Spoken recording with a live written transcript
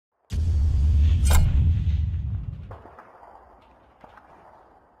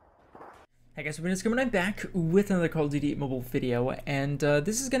Hi guys, Bnatesgamer, and I'm back with another Call of Duty mobile video, and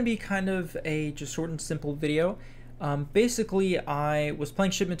this is going to be kind of a just short and simple video. Basically, I was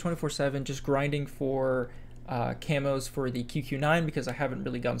playing Shipment 24/7, just grinding for camos for the QQ9 because I haven't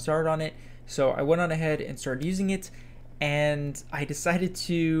really gotten started on it. So I went on ahead and started using it, and I decided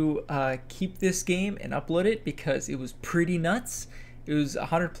to keep this game and upload it because it was pretty nuts. It was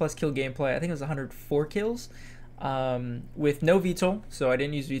 100+ kill gameplay. I think it was 104 kills. With no VTOL, so I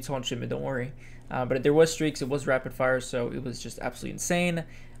didn't use VTOL on Shipment, don't worry. But there was streaks, it was rapid fire, so it was just absolutely insane.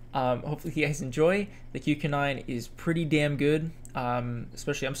 Hopefully you guys enjoy. The QQ9 is pretty damn good,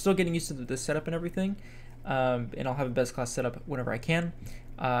 especially I'm still getting used to the setup and everything, and I'll have a best class setup whenever I can,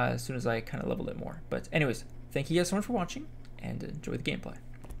 as soon as I kind of level it more. But anyways, thank you guys so much for watching, and enjoy the gameplay.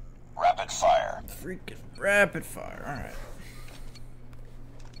 Rapid fire. Freaking rapid fire, alright.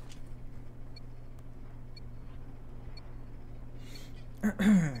 Taking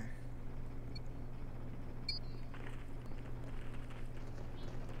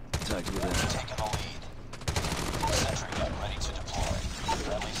the lead. Sentry gun ready to deploy.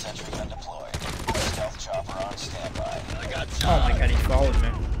 Friendly sentry gun deployed. Stealth chopper on standby. I got oh my god, he followed me.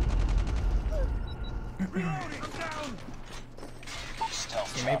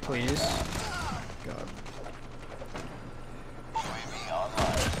 Stealth You may please. God. UAV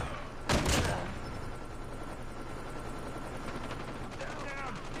online.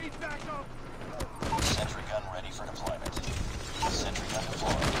 Sentry gun ready for deployment. Sentry gun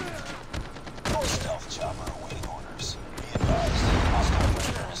deployed. Stealth chopper awaiting orders. Be advised, hostile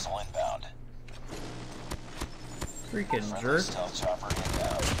predator missile inbound. Freaking Friendly jerk. stealth chopper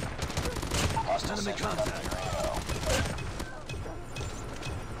inbound. Hostile sentry gun near AO.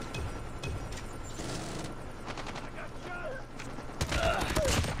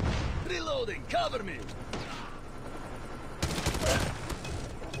 Reloading, cover me!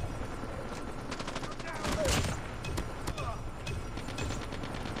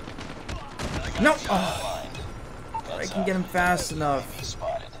 No! Oh, I can get him fast enough.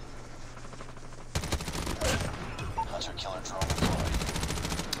 Spotted. Hunter killer drone deployed.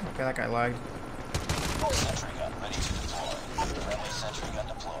 Okay, that guy lagged. Sentry gun ready to deploy. Friendly sentry gun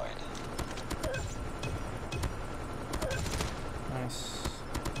deployed. Nice.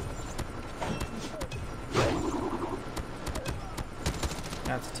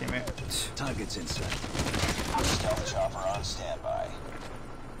 That's a teammate. Target's inside. Stealth chopper on standby.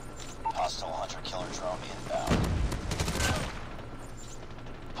 Hostile hunter killer drone inbound.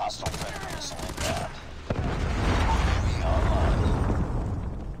 Hostile predator missile inbound. UAV online.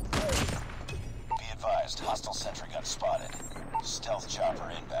 Be advised, hostile sentry gun spotted. Stealth chopper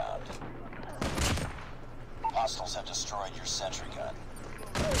inbound. Hostiles have destroyed your sentry gun.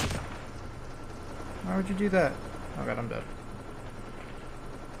 Why would you do that? Oh god, I'm dead.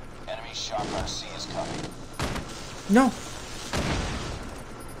 Enemy shock RC is coming. No!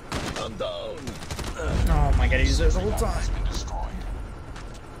 I'm down. Oh my god, he's there the whole Gun time. has been destroyed.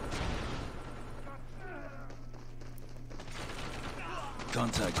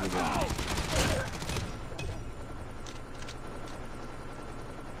 Contact with enemy.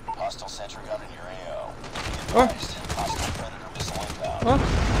 Hostile sentry gun in your AO. Oh. Hostile predator missile inbound. Oh.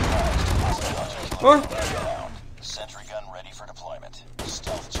 Hostile hunter killer Oh. drone inbound. Sentry gun ready for deployment.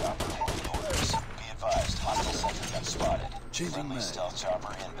 Stealth chopper awaiting orders. Be advised, hostile sentry gun spotted. Changing Friendly mag. stealth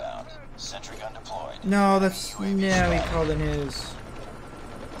chopper inbound. Sentry gun deployed. No, that's... Yeah, he called in his...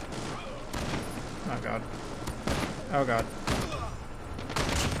 Oh god. Oh god.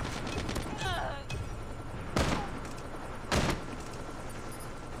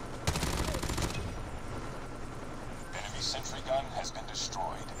 Enemy sentry gun has been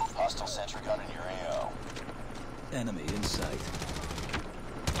destroyed. Hostile sentry gun in your AO. Enemy in sight.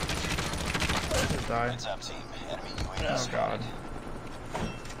 Just die. Heads up, team. Enemy UAV Oh spotted. god.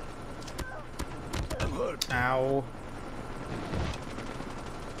 I'm hurt. Ow.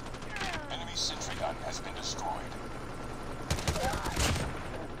 Enemy sentry gun has been destroyed.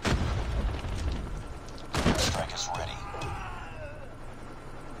 Airstrike is ready.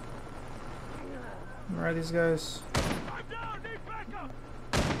 Where are these guys? UAV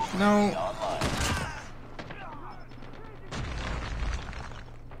No. online.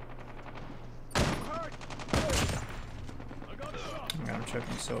 Oh god, I'm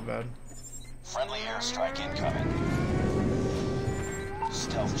choking so bad. Friendly airstrike incoming.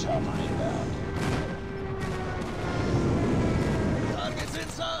 Stealth chopper inbound. Target's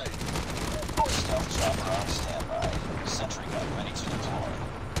inside. Stealth chopper on standby. Sentry gun ready to deploy.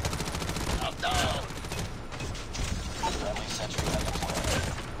 I'm down. Friendly sentry gun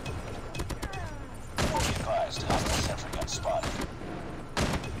deployed. Be advised, hostile sentry gun spotted.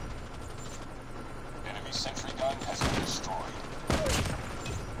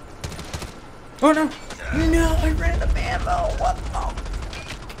 Oh no! No, I ran out of ammo! What the?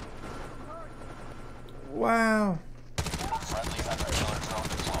 Wow. Friendly hunter killer drone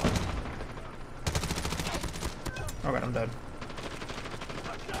deployed. Oh god, I'm dead.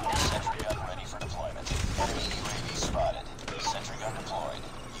 Sentry gun ready for deployment. Enemy UAV spotted. Sentry gun deployed.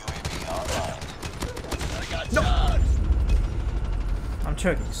 UAV online. I got shot. I'm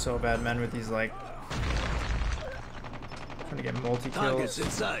choking so bad, man, with these, like... trying to get Targets multi-kills. in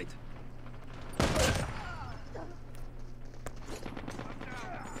sight.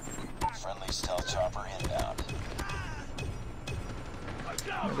 Friendly stealth chopper inbound.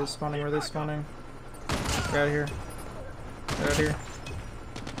 Where are they spawning? Where are they spawning? Get out of here. Get out of here.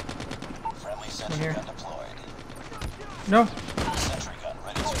 Friendly sentry here. gun deployed. No! Sentry gun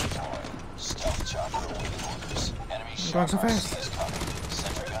ready to deploy. Stealth chopper awaiting orders. Enemy I'm going so shock fast. RC is coming.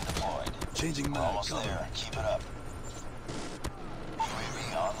 Sentry gun deployed. Changing We're mag. almost Cover. there. Keep it up.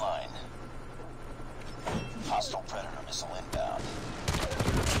 UAV online. Hostile predator missile inbound.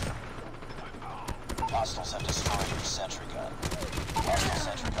 Hostiles have destroyed your sentry gun. Hostile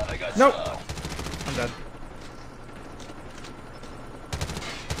sentry gun. I got Nope. shot. I'm dead.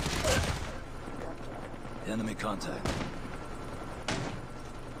 Enemy contact.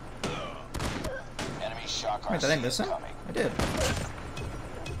 Enemy shock Wait, RC did I miss is him? coming. I did.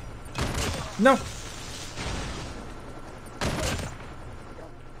 No!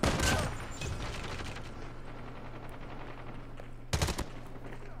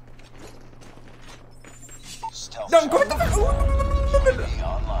 Stealth No, chopper go with the... UAV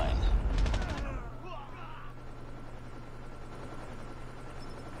online.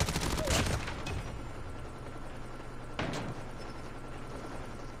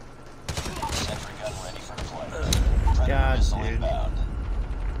 Sentry gun ready for deployment. Predator God, missile dude. inbound.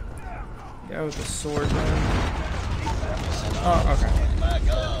 Guy with the sword, man. Oh, okay. Back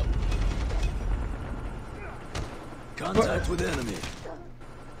up. Contact with enemy.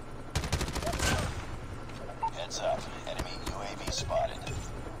 Heads up. Enemy UAV spotted.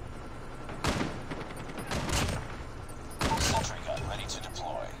 Sentry gun ready to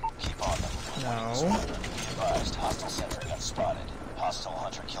deploy. Keep on them. No. Be advised. Hostile sentry gun spotted. Hostile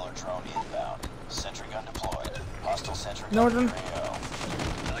hunter killer drone inbound. Sentry gun deployed. Hostile sentry No, gun it AO.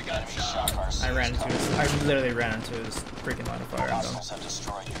 I got Enemy shot. shock RC I ran is into coming. his... I literally ran into his freaking line of fire. I'm done. Hostiles have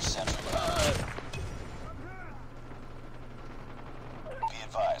destroyed your sentry gun. Be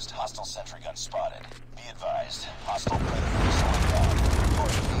advised. Hostile sentry gun spotted. Be advised. Hostile predator missile inbound.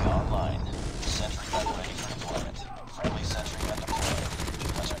 UAV online. Sentry gun ready for deployment. Friendly sentry gun deployed.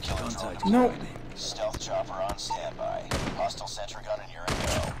 Hunter killer drone Contact. deployed. No. Stealth chopper on standby. Hostile sentry gun in your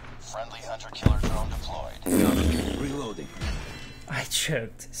AO. Friendly hunter killer drone deployed. Reloading. I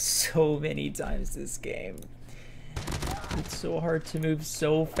choked so many times this game. It's so hard to move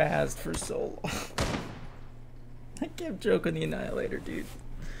so fast for so long. I kept choking the Annihilator, dude.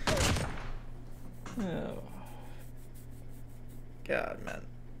 Oh. God, man.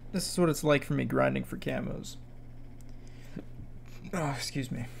 This is what it's like for me grinding for camos. Oh,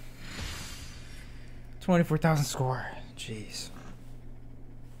 excuse me. 24,000 score. Jeez.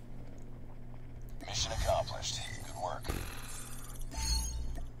 Mission accomplished. Good work.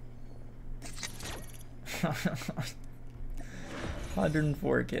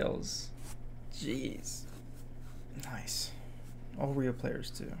 104 kills. Jeez. Nice. All real players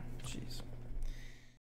too. Jeez.